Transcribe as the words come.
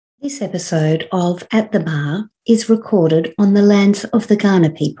This episode of At the Bar is recorded on the lands of the Kaurna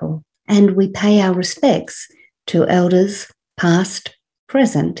people, and we pay our respects to elders past,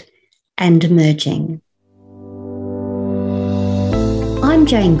 present, and emerging. I'm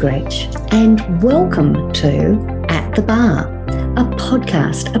Jane Gretsch, and welcome to At the Bar, a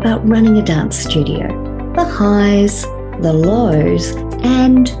podcast about running a dance studio, the highs, the lows,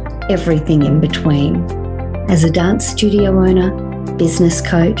 and everything in between. As a dance studio owner, business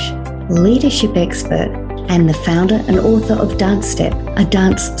coach, leadership expert, and the founder and author of Dance Step, a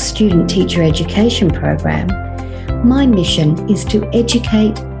dance student teacher education program, my mission is to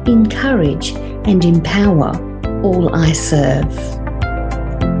educate, encourage, and empower all I serve.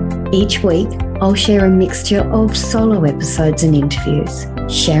 Each week, I'll share a mixture of solo episodes and interviews,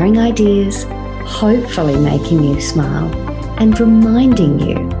 sharing ideas, hopefully making you smile, and reminding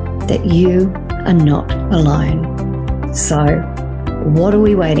you that you are not alone. So, what are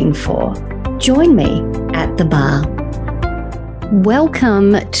we waiting for? Join me at the bar.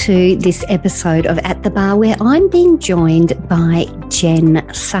 Welcome to this episode of At the Bar, where I'm being joined by Jen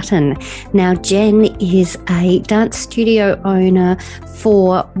Sutton. Now, Jen is a dance studio owner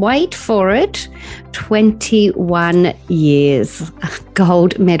for, wait for it, 21 years. A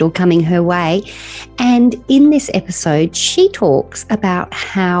gold medal coming her way. And in this episode, she talks about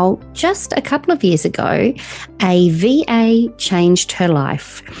how just a couple of years ago, a VA changed her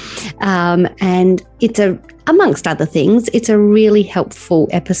life. And amongst other things, it's a really helpful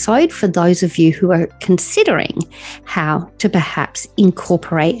episode for those of you who are considering how to perhaps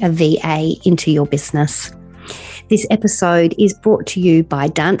incorporate a VA into your business. This episode is brought to you by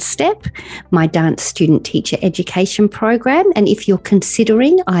Dance Step, my dance student teacher education program. And if you're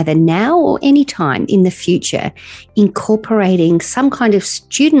considering either now or any time in the future incorporating some kind of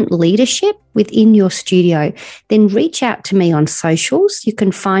student leadership within your studio, then reach out to me on socials. You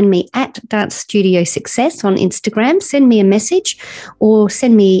can find me at Dance Studio Success on Instagram. Send me a message or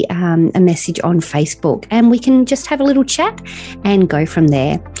send me a message on Facebook, and we can just have a little chat and go from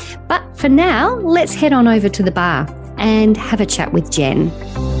there. But for now, let's head on over to the bar and have a chat with Jen.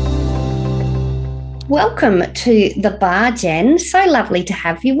 Welcome to the bar, Jen. So lovely to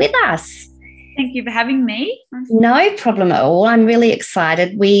have you with us. Thank you for having me. No problem at all. I'm really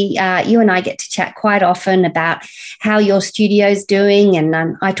excited. You and I get to chat quite often about how your studio's doing,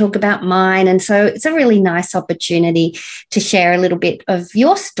 and I talk about mine. And so it's a really nice opportunity to share a little bit of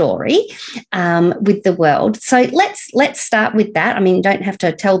your story with the world. So let's start with that. I mean, you don't have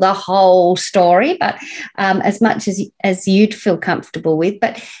to tell the whole story, but as much as you'd feel comfortable with.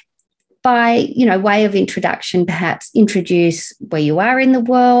 But by way of introduction, perhaps introduce where you are in the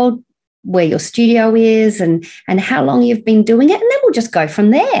world, where your studio is, and how long you've been doing it, and then we'll just go from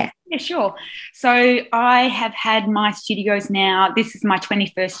there. Yeah, sure. So I have had my studios now, this is my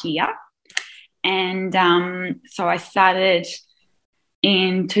 21st year, and so I started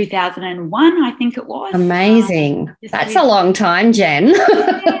in 2001, I think it was. Amazing. That's a long time, Jen.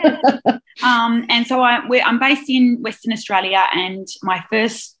 Yes. And so I'm based in Western Australia, and my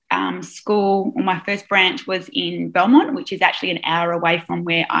first school, or my first branch, was in Belmont, which is actually an hour away from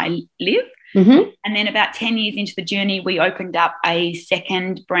where I live. Mm-hmm. And then about 10 years into the journey, we opened up a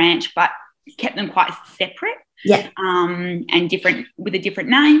second branch, but kept them quite separate. Yeah. And different, with a different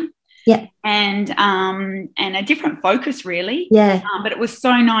name. Yeah. And a different focus, really. Yeah. But it was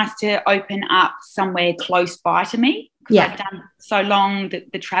so nice to open up somewhere close by to me, because Yeah. I've done so long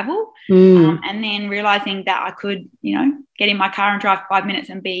the travel, and then realising that I could, get in my car and drive 5 minutes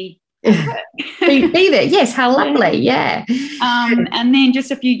and be be there. Yes, how lovely. Yeah. And then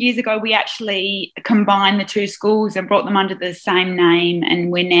just a few years ago, we actually combined the two schools and brought them under the same name,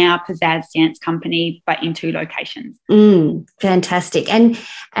 and we're now Pizzazz Dance Company, but in 2 locations. Fantastic. And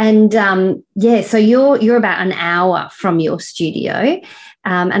so you're about an hour from your studio.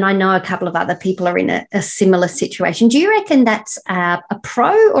 And I know a couple of other people are in a similar situation. Do you reckon that's a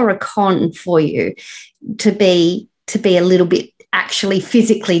pro or a con for you to be a little bit actually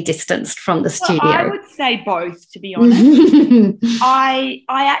physically distanced from the studio? Well, I would say both, to be honest. I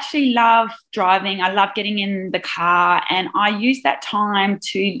actually love driving. I love getting in the car, and I use that time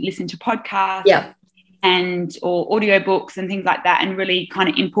to listen to podcasts. Yeah. Or audiobooks and things like that, and really kind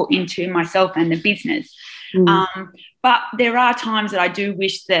of input into myself and the business. But there are times that I do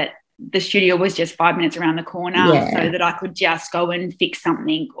wish that the studio was just 5 minutes around the corner, so that I could just go and fix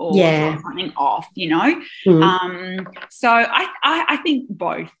something or drop something off, So I think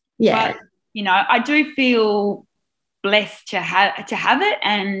both. Yeah. But, I do feel blessed to have it,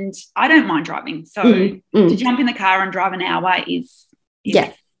 and I don't mind driving. So to jump in the car and drive an hour is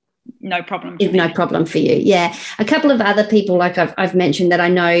no problem. It's no problem for you. Yeah. A couple of other people, like I've mentioned, that I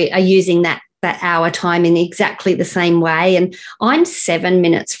know are using that hour time in exactly the same way. And I'm 7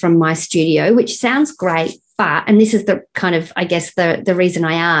 minutes from my studio, which sounds great. But, and this is the kind of, I guess, the reason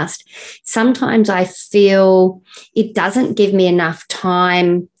I asked, sometimes I feel it doesn't give me enough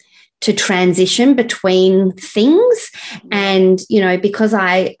time to transition between things. And, you know, because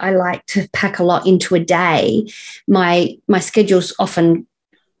I like to pack a lot into a day, my schedule's often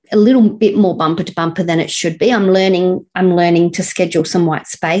a little bit more bumper to bumper than it should be. I'm learning to schedule some white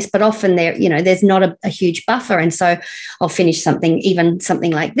space, but often there's not a huge buffer. And so I'll finish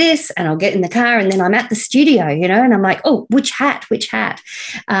something like this, and I'll get in the car, and then I'm at the studio, you know, and I'm like, oh, which hat?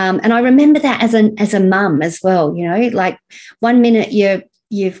 And I remember that as a mum as well, you know, like one minute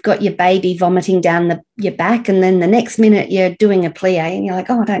you've got your baby vomiting down your back, and then the next minute you're doing a plie and you're like,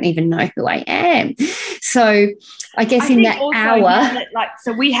 oh, I don't even know who I am. So I guess in that hour.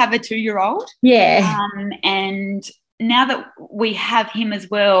 So we have a 2-year-old. Yeah. And now that we have him as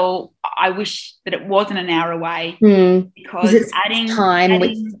well, I wish that it wasn't an hour away, because it's adding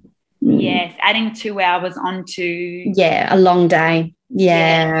 2 hours onto. Yeah, a long day.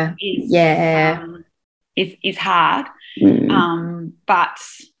 Yeah. Is hard. But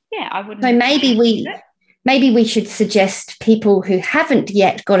yeah, I wouldn't. So maybe we should suggest people who haven't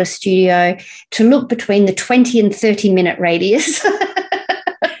yet got a studio to look between the 20 and 30-minute radius.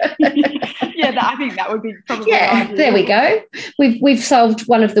 Yeah, I think that would be probably. Yeah, ideal. There we go. We've solved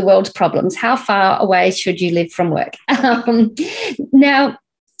one of the world's problems. How far away should you live from work? Now,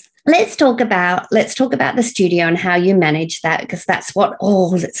 let's talk about the studio and how you manage that, because that's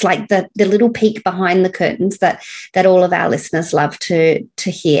it's like the little peek behind the curtains that all of our listeners love to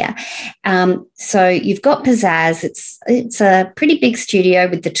hear. So you've got Pizzazz. It's a pretty big studio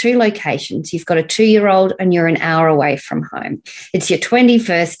with the 2 locations. You've got a 2-year-old and you're an hour away from home. It's your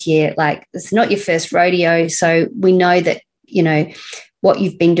 21st year. Like, it's not your first rodeo. So we know that, you know, what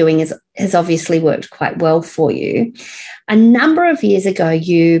you've been doing has obviously worked quite well for you. A number of years ago,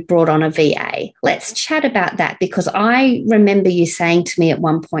 you brought on a VA. Let's chat about that, because I remember you saying to me at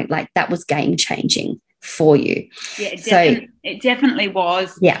one point, like, that was game-changing for you. Yeah, it definitely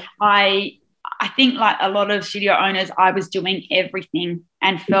was. Yeah. I think, like a lot of studio owners, I was doing everything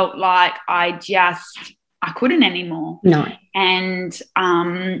and felt like I couldn't anymore. No. And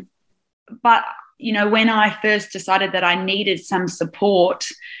but you know, when I first decided that I needed some support,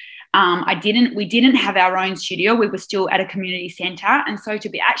 we didn't have our own studio. We were still at a community centre. And so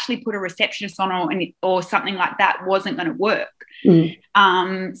to actually put a receptionist on or something like that wasn't going to work.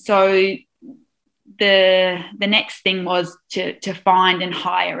 So the next thing was to find and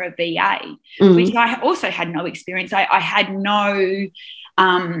hire a VA, which I also had no experience. I had no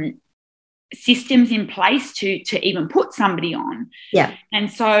systems in place to even put somebody on. Yeah.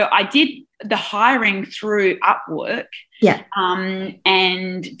 And so I did the hiring through Upwork. Yeah.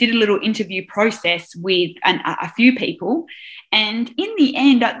 And did a little interview process with a few people. And in the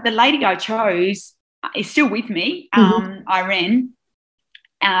end, the lady I chose is still with me, Irene,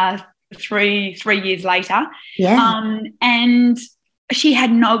 3 years later. Yeah. And she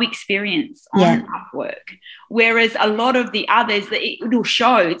had no experience on Upwork, whereas a lot of the others, it'll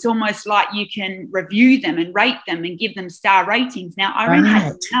show. It's almost like you can review them and rate them and give them star ratings. Now, Irene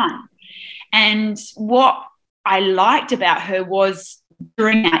had none. And what I liked about her was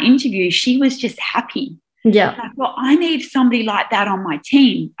during our interview, she was just happy. Yeah. I thought, I need somebody like that on my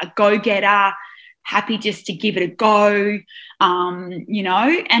team, a go-getter, happy just to give it a go, you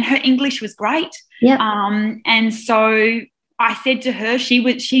know, and her English was great. Yeah. And so I said to her,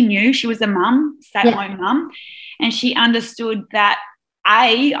 she knew she was a mum, stay-at-home mum, and she understood that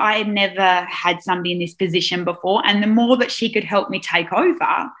I had never had somebody in this position before, and the more that she could help me take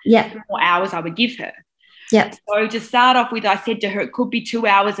over, the more hours I would give her. Yeah. So to start off with, I said to her, it could be 2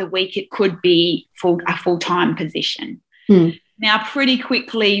 hours a week. It could be a full-time position. Now, pretty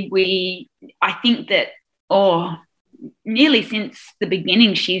quickly, I think that, nearly since the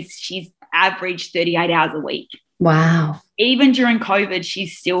beginning, she's averaged 38 hours a week. Wow. Even during COVID, she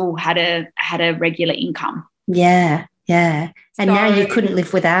still had a regular income. Yeah. Yeah. And so, now you couldn't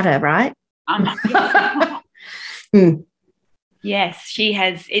live without her, right? Yes, she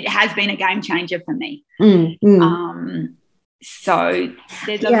has. It has been a game changer for me. So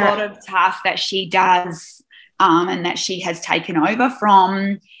there's a lot of tasks that she does and that she has taken over,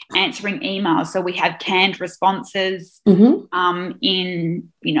 from answering emails. So we have canned responses in,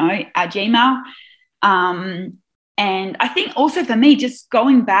 you know, our Gmail. And I think also for me, just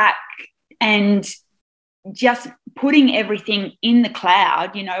going back and just putting everything in the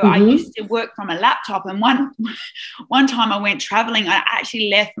cloud. You know, I used to work from a laptop, and one time I went traveling. I actually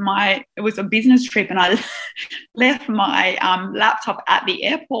left it was a business trip, and I left my laptop at the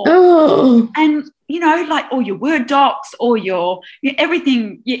airport. Oh. And, you know, like all your Word docs, all your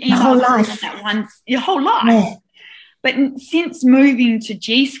everything, your emails, whole life. your whole life. Yeah. But since moving to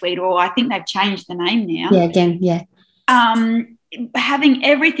G Suite, or I think they've changed the name now. Yeah, again, yeah. Having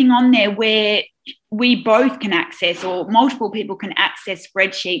everything on there where we both can access, or multiple people can access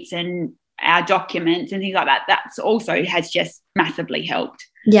spreadsheets and our documents and things like that, that's also has just massively helped.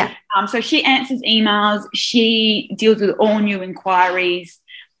 Yeah. So she answers emails. She deals with all new inquiries.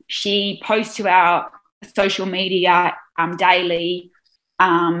 She posts to our social media daily.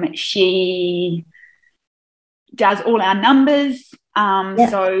 She does all our numbers.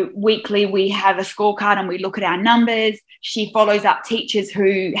 So weekly we have a scorecard and we look at our numbers. She follows up teachers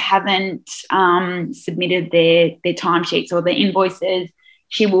who haven't submitted their timesheets or their invoices.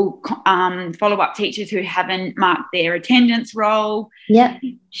 She will follow up teachers who haven't marked their attendance roll. Yeah.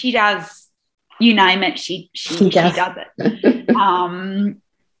 She does, you name it, she does it.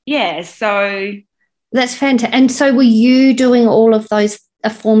 Yeah, so. That's fantastic. And so were you doing all of those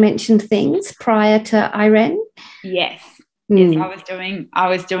aforementioned things prior to Irene? Yes. Yes, I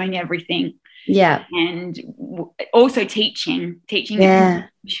was doing everything. Yeah. And also teaching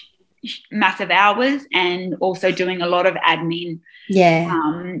massive hours, and also doing a lot of admin. Yeah.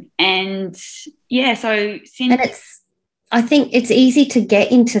 And yeah, so I think it's easy to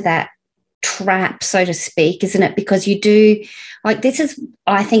get into that trap, so to speak, isn't it? Because you do, like, this is,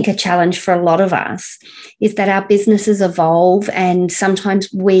 I think, a challenge for a lot of us, is that our businesses evolve, and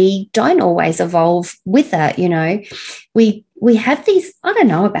sometimes we don't always evolve with it. You know, we have these, I don't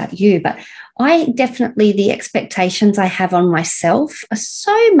know about you, but I definitely, the expectations I have on myself are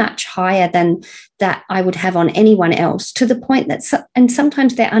so much higher than that I would have on anyone else, to the point that, and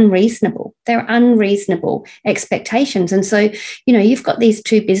sometimes they're unreasonable. They're unreasonable expectations. And so, you know, you've got these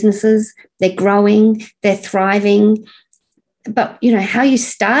two businesses, they're growing, they're thriving, but, you know, how you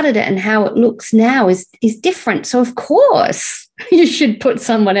started it and how it looks now is different. So, of course, you should put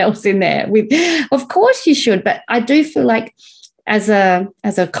someone else in there. Of course you should. But I do feel like as a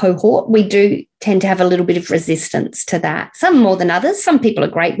cohort, we do tend to have a little bit of resistance to that. Some more than others. Some people are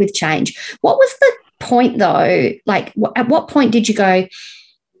great with change. What was the point, though? Like, at what point did you go,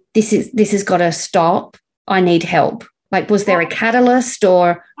 this has got to stop, I need help? Like, was there a catalyst?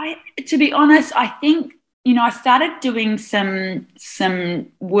 Or to be honest, I think, you know, I started doing some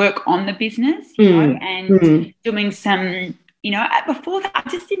work on the business, you know, and doing some, you know, before that, I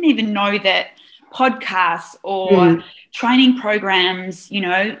just didn't even know that podcasts or training programs, you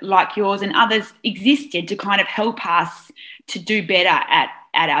know, like yours and others existed to kind of help us to do better at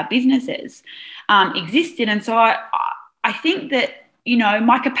our businesses existed. And so I think that, you know,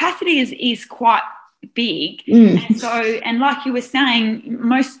 my capacity is quite big. And so, and like you were saying,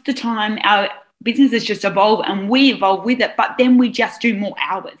 most of the time our businesses just evolve and we evolve with it, but then we just do more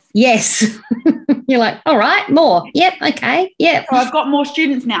hours. Yes. You're like, all right, more. Yep, okay, yep. So I've got more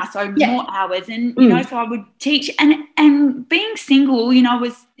students now, so more hours. And, you know, so I would teach. And being single, you know, I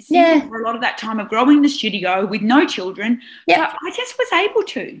was single for a lot of that time of growing the studio with no children. Yep. So I just was able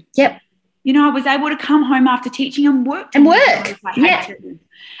to. Yep. You know, I was able to come home after teaching and work. If I had to.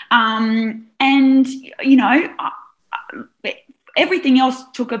 And, you know, everything else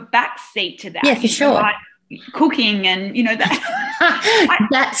took a back seat to that. Yeah, for sure. Like cooking and, you know, that.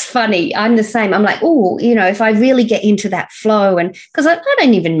 That's funny. I'm the same. I'm like, oh, you know, if I really get into that flow, and because I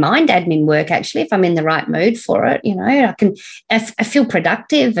don't even mind admin work, actually, if I'm in the right mood for it, you know, I feel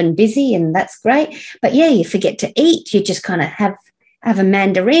productive and busy, and that's great. But yeah, you forget to eat. You just kind of have a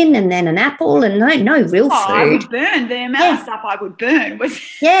mandarin and then an apple and no real food. I would burn. The amount of stuff I would burn was.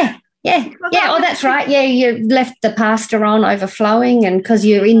 Yeah. Oh, that's right. Yeah, you left the pasta on overflowing, and because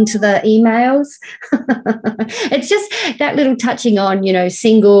you're into the emails. It's just that little touching on, you know,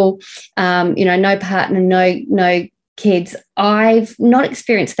 single, you know, no partner, no kids. I've not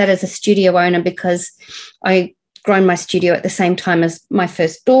experienced that as a studio owner because I grown my studio at the same time as my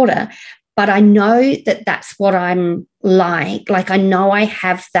first daughter. But I know that that's what I'm like. Like, I know I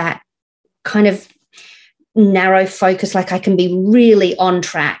have that kind of narrow focus, like I can be really on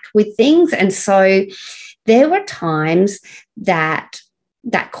track with things. And so there were times that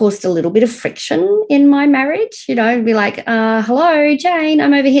caused a little bit of friction in my marriage, you know, be like, hello, Jane,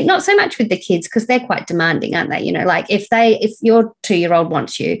 I'm over here. Not so much with the kids because they're quite demanding, aren't they? You know, like if your 2-year-old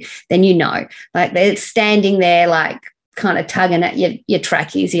wants you, then you know, like they're standing there like kind of tugging at your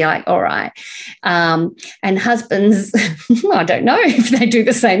trackies. You're like, all right. And husbands, I don't know if they do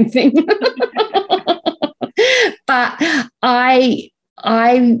the same thing. But I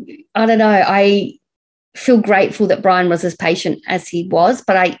don't know. I feel grateful that Brian was as patient as he was,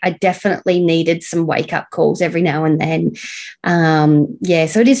 but I definitely needed some wake-up calls every now and then.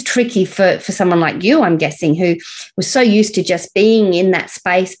 So it is tricky for someone like you, I'm guessing, who was so used to just being in that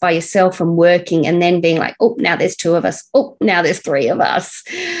space by yourself and working, and then being like, oh, now there's two of us. Oh, now there's three of us.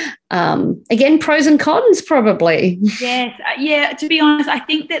 Again, pros and cons probably. Yes. Yeah, to be honest, I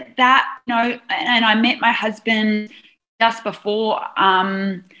think that, and I met my husband just before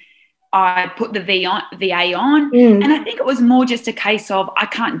I put the VA on, and I think it was more just a case of I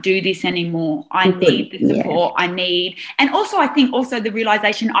can't do this anymore. I need the support. I need, and also I think also the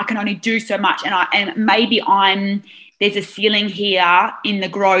realization I can only do so much, and maybe there's a ceiling here in the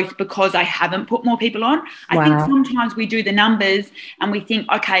growth because I haven't put more people on. I think sometimes we do the numbers and we think,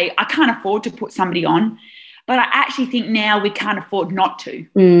 okay, I can't afford to put somebody on, but I actually think now we can't afford not to.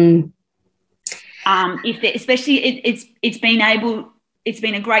 It's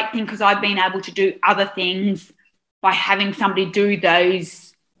been a great thing because I've been able to do other things by having somebody do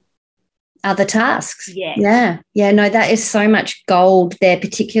those other tasks. Yeah. No, that is so much gold there,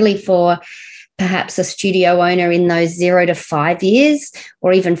 particularly for perhaps a studio owner in those 0 to 5 years,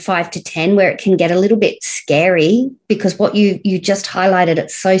 or even 5 to 10, where it can get a little bit scary, because what you just highlighted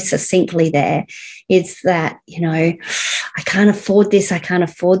it so succinctly there is that, I can't afford this.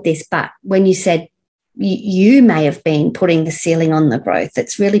 But when you said, you may have been putting the ceiling on the growth.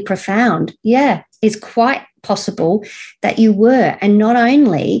 It's really profound. Yeah, it's quite possible that you were. And not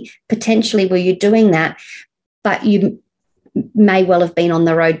only potentially were you doing that, but you may well have been on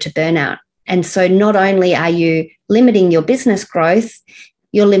the road to burnout. And so not only are you limiting your business growth,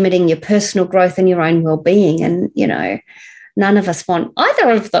 you're limiting your personal growth and your own well-being. And, none of us want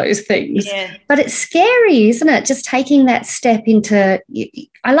either of those things. Yeah. But it's scary, isn't it? Just taking that step into.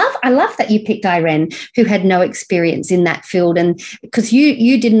 I love that you picked Irene, who had no experience in that field, and because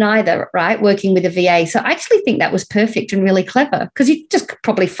you didn't either, right? Working with a VA, so I actually think that was perfect and really clever, because you just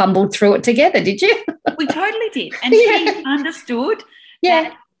probably fumbled through it together, did you? We totally did, and she understood.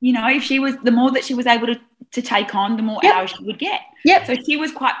 That, if she was, the more that she was able to take on, the more hours she would get. Yep. So she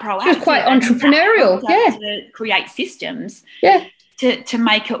was quite proactive. She was quite entrepreneurial. To create systems. To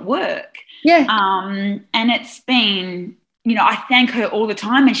make it work. Yeah. And it's been, I thank her all the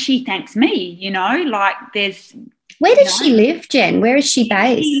time, and she thanks me. Like there's. Where does she live, Jen? Where is she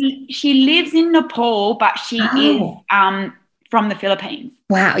based? She lives in Nepal, but she is from the Philippines.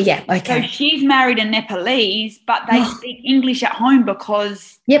 Wow. Yeah. Okay. So she's married a Nepalese, but they speak English at home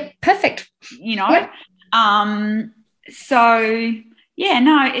because. Yep. Perfect. Yep. So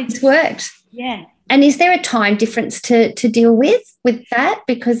it's worked. Yeah. And is there a time difference to deal with that?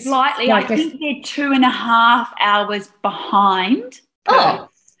 Because slightly, I think they're 2.5 hours behind. Oh.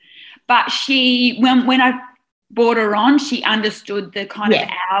 But she, when I brought her on, she understood the kind of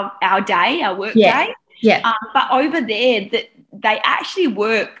our day, our work day. Yeah. But over there, they actually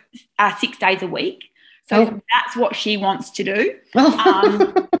work 6 days a week. So that's what she wants to do.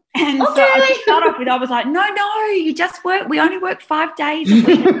 And so I start off with, I was like, no, you just work. We only work 5 days a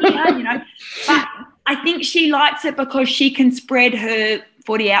week here, But I think she likes it because she can spread her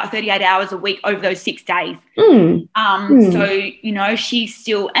 38 hours a week over those 6 days. So, she's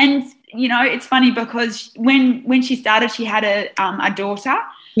still, and, it's funny because when she started, she had a daughter.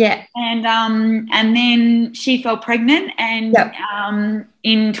 Yeah. And then she fell pregnant, and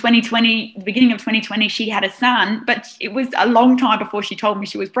in 2020, the beginning of 2020, she had a son, but it was a long time before she told me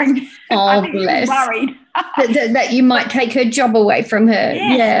she was pregnant. Oh, bless. She was worried. that you might take her job away from her.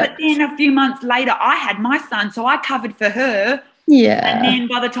 Yes, yeah. But then a few months later, I had my son, so I covered for her. Yeah. And then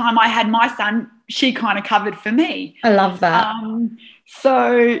by the time I had my son, she kind of covered for me. I love that.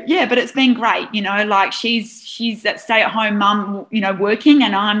 But it's been great, like she's that stay-at-home mum, working,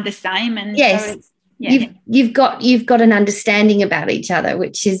 and I'm the same. And yes, so you've got an understanding about each other,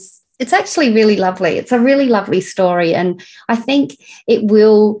 which is, it's actually really lovely. It's a really lovely story, and I think it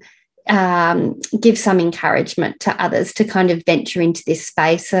will give some encouragement to others to kind of venture into this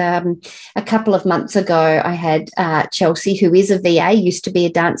space. A couple of months ago, I had Chelsea, who is a VA, used to be a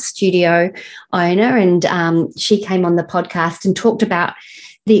dance studio owner, and she came on the podcast and talked about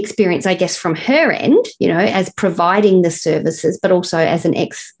the experience, I guess, from her end, as providing the services, but also as an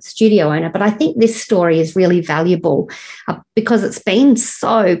ex-studio owner. But I think this story is really valuable because it's been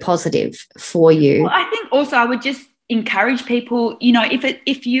so positive for you. Well, I think also I would just encourage people,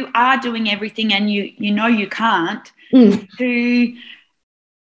 if you are doing everything and you can't, to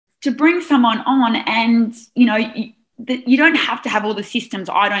bring someone on, and that you don't have to have all the systems,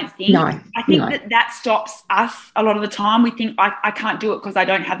 I don't think. No, I think that stops us a lot of the time. We think, I can't do it because I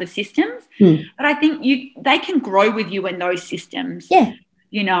don't have the systems. But I think they can grow with you in those systems. Yeah.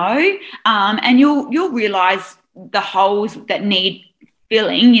 You know, and you'll realise the holes that need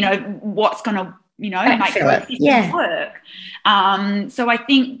filling, you know, what's going to, you know, make those systems work. So I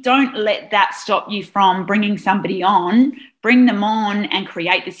think don't let that stop you from bringing somebody on. Bring them on and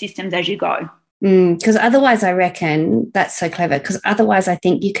create the systems as you go. Because otherwise, I reckon that's so clever, because otherwise I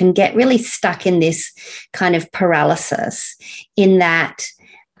think you can get really stuck in this kind of paralysis in that,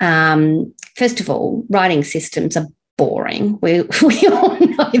 first of all, writing systems are boring. We all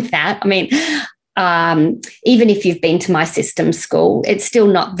know that. I mean, even if you've been to my systems school, it's still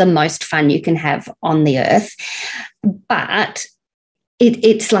not the most fun you can have on the earth. But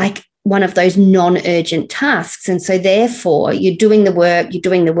it's like one of those non-urgent tasks. And so therefore you're doing the work, you're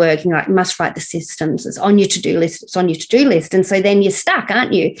like, you must write the systems. It's on your to-do list. And so then you're stuck,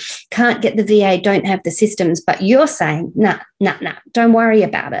 aren't you? Can't get the VA, don't have the systems. But you're saying, nah, don't worry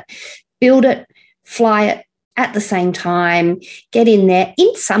about it. Build it, fly it at the same time, get in there.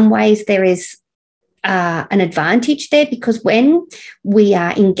 In some ways there is an advantage there, because when we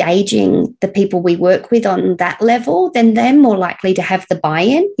are engaging the people we work with on that level, then they're more likely to have the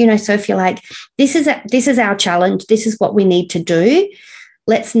buy-in, you know. So if you're like, this is our challenge, this is what we need to do,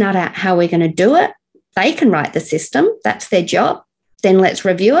 let's nut out how we're going to do it. They can write the system, that's their job, then let's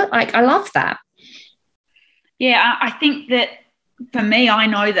review it. Like, I love that. Yeah, I think that for me, I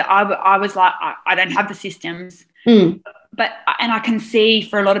know that I was like, I don't have the systems. But I can see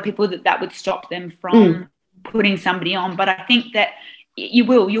for a lot of people that would stop them from putting somebody on. But I think that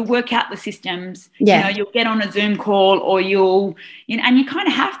you'll work out the systems. Yeah. You know, you'll get on a Zoom call, or and you kind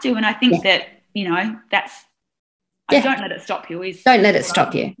of have to. And I think that, you know, that's, don't let it stop you. Don't let it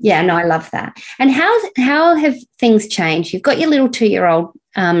stop you. Yeah, no, I love that. And how have things changed? You've got your little 2-year-old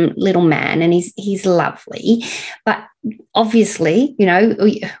little man, and he's lovely, but obviously, you know,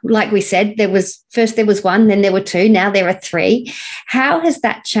 like we said, there was one, then there were 2, now there are 3. How has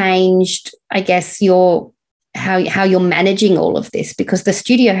that changed, I guess, how you're managing all of this? Because the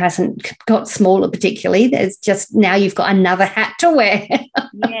studio hasn't got smaller particularly. There's just, now you've got another hat to wear.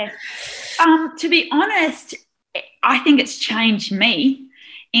 Yes. To be honest, I think it's changed me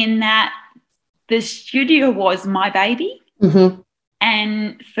in that the studio was my baby. Mm-hmm.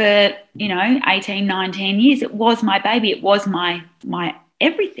 And for, 18, 19 years, it was my baby. It was my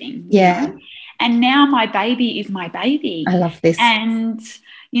everything. Yeah. You know? And now my baby is my baby. I love this. And,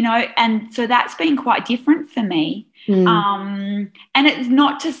 and so that's been quite different for me. And it's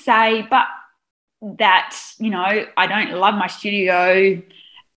not to say, but that, I don't love my studio.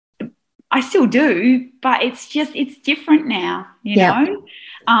 I still do, but it's different now, you know?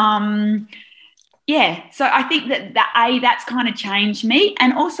 Yeah, so I think that's kind of changed me.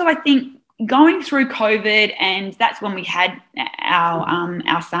 And also I think going through COVID, and that's when we had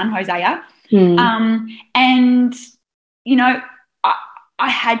our son, Hosea, and, I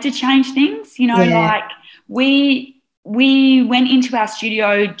had to change things, like we went into our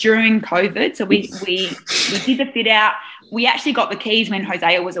studio during COVID. So we did the fit out. We actually got the keys when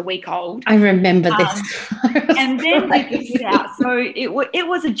Hosea was a week old. I remember this. And then we did the fit out. So it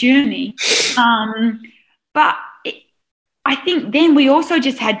was a journey. But I think then we also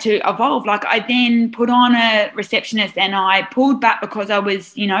just had to evolve. Like, I then put on a receptionist, and I pulled back because I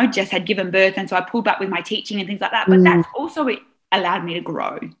was, just had given birth. And so I pulled back with my teaching and things like that. But that's also allowed me to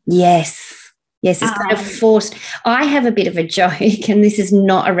grow. Yes, it's kind of forced. I have a bit of a joke, and this is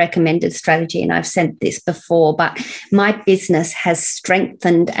not a recommended strategy, and I've said this before, but my business has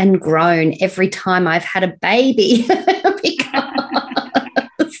strengthened and grown every time I've had a baby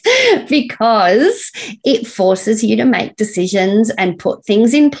because it forces you to make decisions and put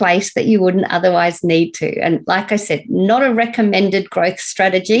things in place that you wouldn't otherwise need to. And like I said, not a recommended growth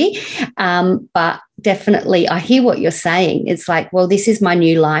strategy, but definitely I hear what you're saying. It's like, well, this is my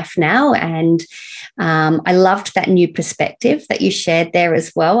new life now. And I loved that new perspective that you shared there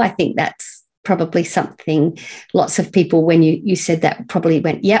as well. I think that's probably something lots of people, when you said that, probably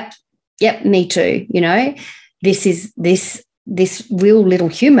went, yep, me too. This real little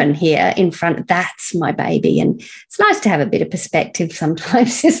human here in front, that's my baby. And it's nice to have a bit of perspective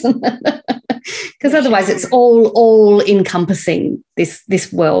sometimes, isn't it? Because otherwise it's all encompassing,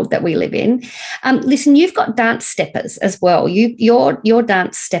 this world that we live in. Listen, you've got dance steppers as well. Your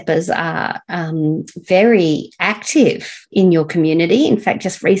dance steppers are very active in your community. In fact,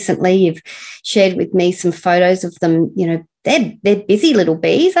 just recently you've shared with me some photos of them. They're busy little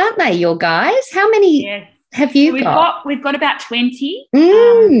bees, aren't they, your guys? How many? Yes. Have you got? We've got about 20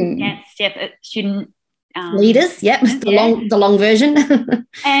 dance step student leaders. Yep, the long version.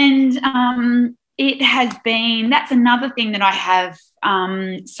 And it has been, that's another thing that I have.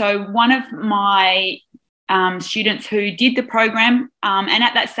 So one of my students who did the program, and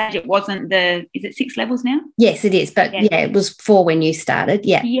at that stage it wasn't is it 6 levels now? Yes, it is. But it was 4 when you started.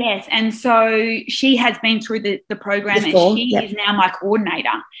 Yeah. Yes. And so she has been through the program, and she is now my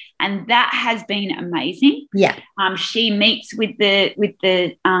coordinator. And that has been amazing. Yeah. She meets with the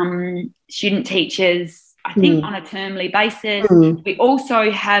student teachers, I think, on a termly basis. We also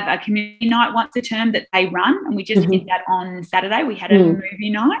have a community night once a term that they run, and we just did that on Saturday. We had a movie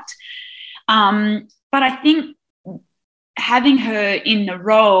night. But I think having her in the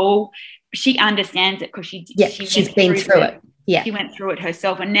role, she understands it because she's been through it. Yeah, she went through it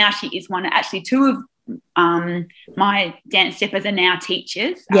herself, and now she is one. Actually, 2 of my dance steppers are now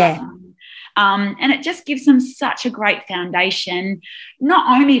teachers. Yeah. And it just gives them such a great foundation,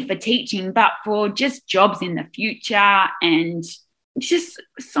 not only for teaching, but for just jobs in the future and just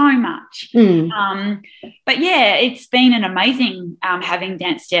so much. But yeah, it's been an amazing having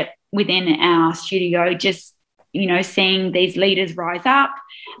Dance Step within our studio, just, you know, seeing these leaders rise up.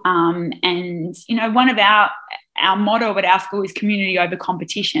 And, you know, one of our motto at our school is community over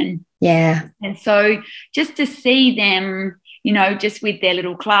competition. Yeah. And so just to see them, you know, just with their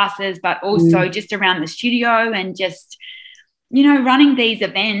little classes, but also just around the studio and just, you know, running these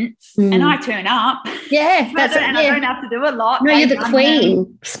events, and I turn up. Yeah, I don't have to do a lot. No, you're the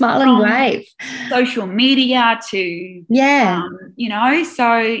queen, smiling brave. Social media to, you know,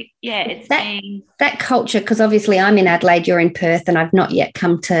 so yeah, it's that culture, because obviously I'm in Adelaide, you're in Perth, and I've not yet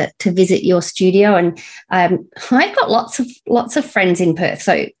come to visit your studio, and I've got lots of friends in Perth.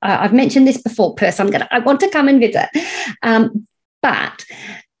 So I've mentioned this before, Perth. I want to come and visit, but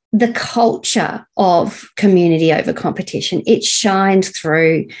the culture of community over competition, it shines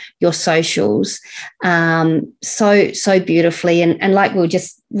through your socials so beautifully. And like we were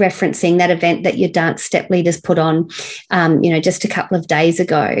just referencing that event that your dance step leaders put on, you know, just a couple of days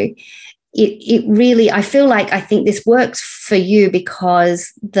ago, it really, I think this works for you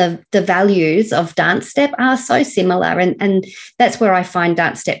because the values of dance step are so similar, and that's where I find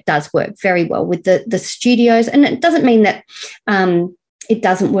dance step does work very well with the studios. And it doesn't mean that it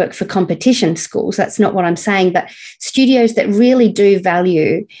doesn't work for competition schools. That's not what I'm saying. But studios that really do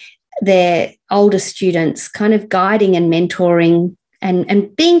value their older students, kind of guiding and mentoring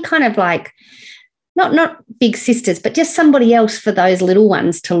and being kind of like not big sisters, but just somebody else for those little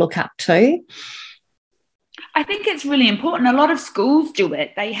ones to look up to. I think it's really important. A lot of schools do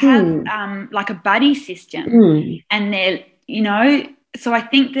it. They have like a buddy system, and they're, you know, so I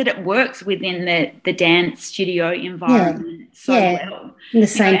think that it works within the dance studio environment well. The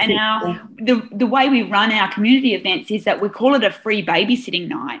same thing. And the way we run our community events is that we call it a free babysitting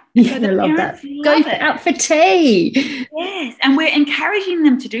night. Yeah, so I love that. Go out for tea. Yes, and we're encouraging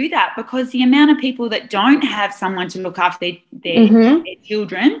them to do that because the amount of people that don't have someone to look after their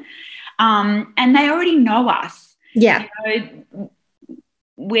children, and they already know us. Yeah. You know,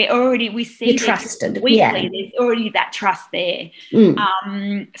 we see trusted weekly. There's already that trust there.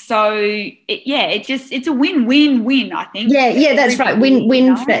 So it's a win-win-win, I think. Yeah, that's right.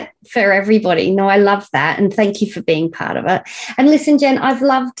 Win for everybody. No, I love that, and thank you for being part of it. And listen, Jen, I've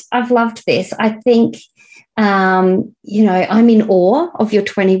loved this. I think you know, I'm in awe of your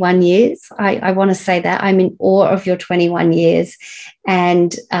 21 years. I want to say that I'm in awe of your 21 years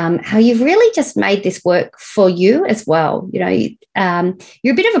and how you've really just made this work for you as well. You know,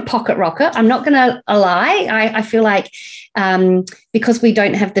 you're a bit of a pocket rocket. I'm not going to lie. I feel like because we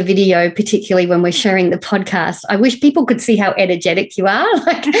don't have the video, particularly when we're sharing the podcast, I wish people could see how energetic you are.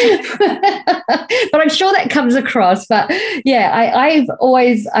 But I'm sure that comes across. But yeah, I've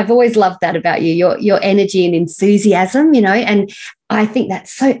always loved that about you, your energy and enthusiasm, you know, and I think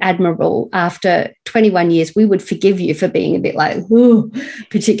that's so admirable. After 21 years, we would forgive you for being a bit like, ooh,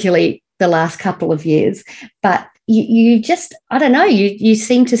 particularly the last couple of years. But you just, I don't know, you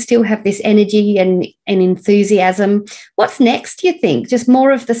seem to still have this energy and enthusiasm. What's next, do you think? Just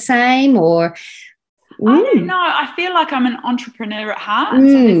more of the same, or? I don't know. I feel like I'm an entrepreneur at heart. So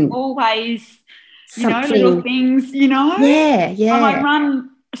there's always, you know, little things, you know. Yeah. I run,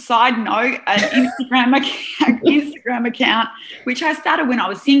 side note, an Instagram account, which I started when I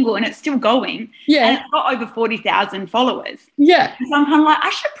was single, and it's still going. Yeah. And it's got over 40,000 followers. Yeah. So I'm kind of like, I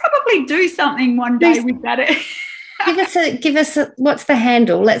should probably do something one day with that. Give us what's the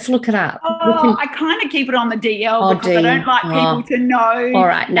handle? Let's look it up. I kind of keep it on the DL because I don't like people to know. All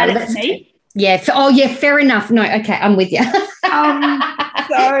right, no, that it's me. Yeah. Fair enough. No, okay, I'm with you. So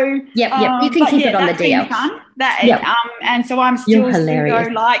So you can keep it on the DL. Fun. And so I'm still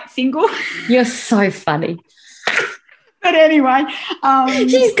like single. You're so funny. But anyway,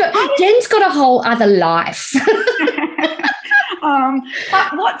 Jen's got a whole other life.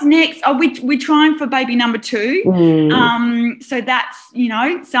 But what's next? We're trying for baby number 2. So that's,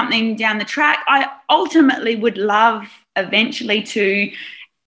 something down the track. I ultimately would love eventually to,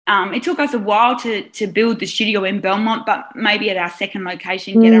 it took us a while to build the studio in Belmont, but maybe at our second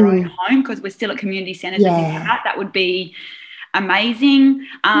location, get our own home, because we're still at community centres. Yeah. That would be amazing.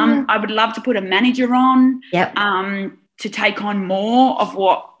 I would love to put a manager on. Yep. To take on more of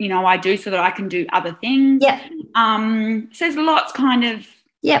what, I do, so that I can do other things. Yeah. So there's lots kind of...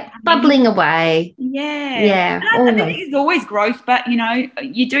 bubbling away. Yeah. Yeah. I think there's always growth, but,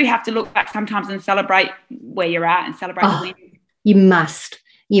 you do have to look back sometimes and celebrate where you're at and celebrate the win. You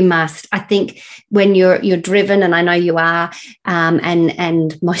must. I think when you're driven, and I know you are,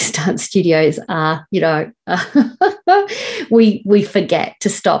 and most dance studios are, we forget to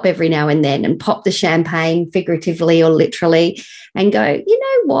stop every now and then and pop the champagne, figuratively or literally, and go, you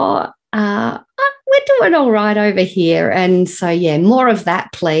know what, we're doing all right over here. And so, more of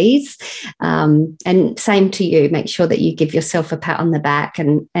that, please. And same to you. Make sure that you give yourself a pat on the back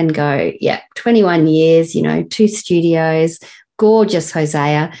and go, 21 years, 2 studios, gorgeous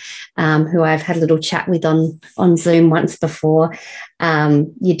Hosea, who I've had a little chat with on Zoom once before.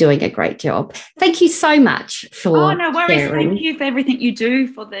 You're doing a great job. Thank you so much for no worries. sharing. Thank you for everything you do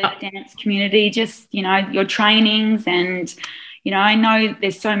for the dance community, just, your trainings. And, I know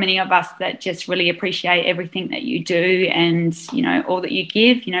there's so many of us that just really appreciate everything that you do and, all that you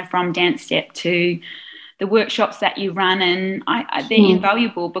give, from Dance Step to the workshops that you run. And they're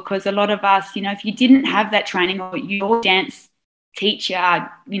invaluable, because a lot of us, if you didn't have that training, or your dance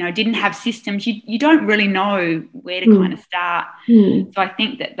teacher, didn't have systems, you don't really know where to kind of start. So I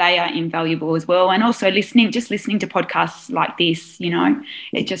think that they are invaluable as well. And also listening to podcasts like this,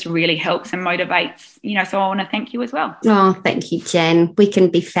 it just really helps and motivates, so I want to thank you as well. Oh, thank you, Jen. We can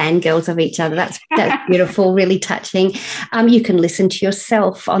be fangirls of each other. That's beautiful, really touching. You can listen to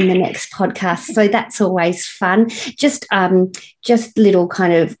yourself on the next podcast, so that's always fun. Just little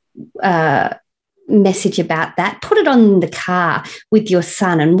kind of message about that. Put it on the car with your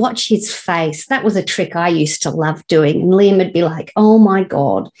son and watch his face. That was a trick I used to love doing. And Liam would be like, oh my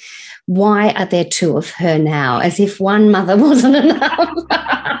God, why are there 2 of her now? As if one mother wasn't enough.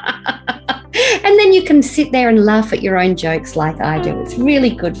 And then you can sit there and laugh at your own jokes like I do. It's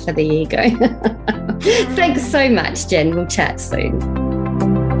really good for the ego. Thanks so much, Jen. We'll chat soon.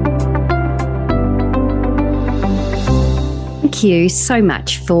 Thank you so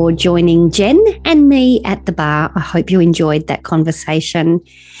much for joining Jen and me at the bar. I hope you enjoyed that conversation.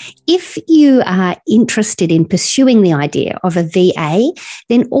 If you are interested in pursuing the idea of a VA,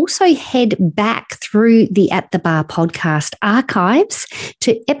 then also head back through the At the Bar podcast archives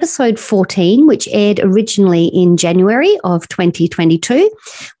to episode 14, which aired originally in January of 2022,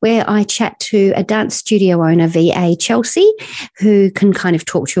 where I chat to a dance studio owner, VA Chelsea, who can kind of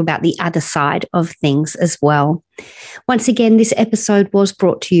talk to you about the other side of things as well. Once again, this episode was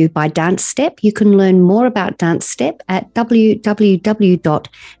brought to you by Dance Step. You can learn more about Dance Step at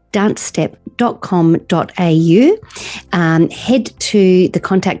www.dancestep.com.au. Head to the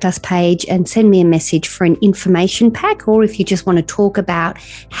Contact Us page and send me a message for an information pack, or if you just want to talk about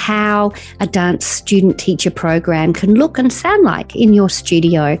how a dance student teacher program can look and sound like in your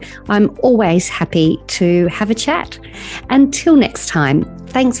studio. I'm always happy to have a chat. Until next time,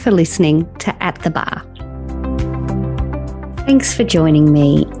 thanks for listening to At the Bar. Thanks for joining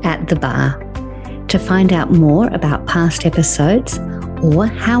me at the bar. To find out more about past episodes or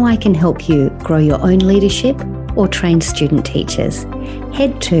how I can help you grow your own leadership or train student teachers,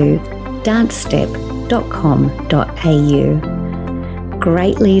 head to dancestep.com.au.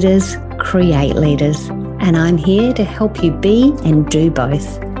 Great leaders create leaders, and I'm here to help you be and do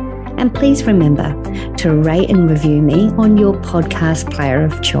both. And please remember to rate and review me on your podcast player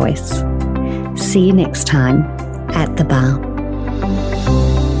of choice. See you next time at the bar.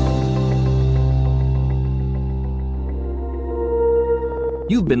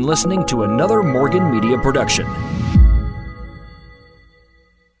 You've been listening to another Morgan Media production.